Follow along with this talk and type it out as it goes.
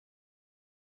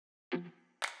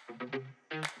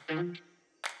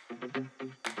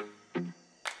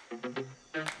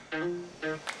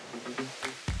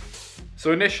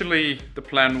So initially the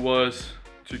plan was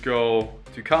to go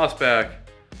to Carlsberg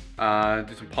and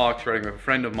do some park trading with a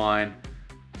friend of mine,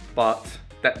 but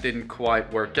that didn't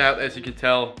quite work out, as you can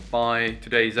tell by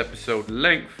today's episode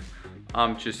length.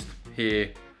 I'm just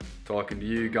here talking to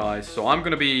you guys. So I'm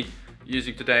gonna be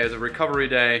using today as a recovery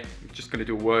day. I'm just gonna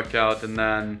do a workout and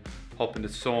then hop in the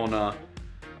sauna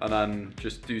and then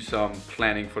just do some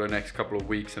planning for the next couple of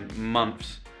weeks and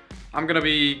months. I'm gonna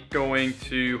be going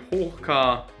to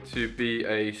Håka to be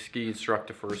a ski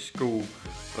instructor for a school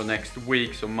for the next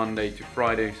week, so Monday to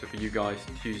Friday. So for you guys,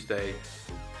 Tuesday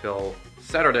till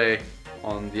Saturday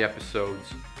on the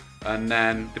episodes. And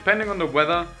then depending on the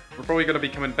weather, we're probably gonna be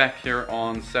coming back here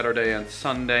on Saturday and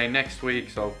Sunday next week.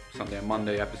 So Sunday and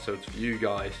Monday episodes for you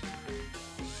guys.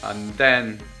 And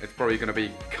then it's probably gonna be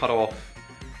cut off.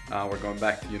 We're going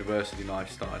back to university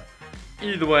lifestyle.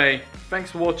 Either way,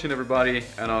 thanks for watching everybody,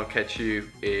 and I'll catch you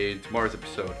in tomorrow's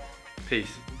episode.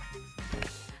 Peace.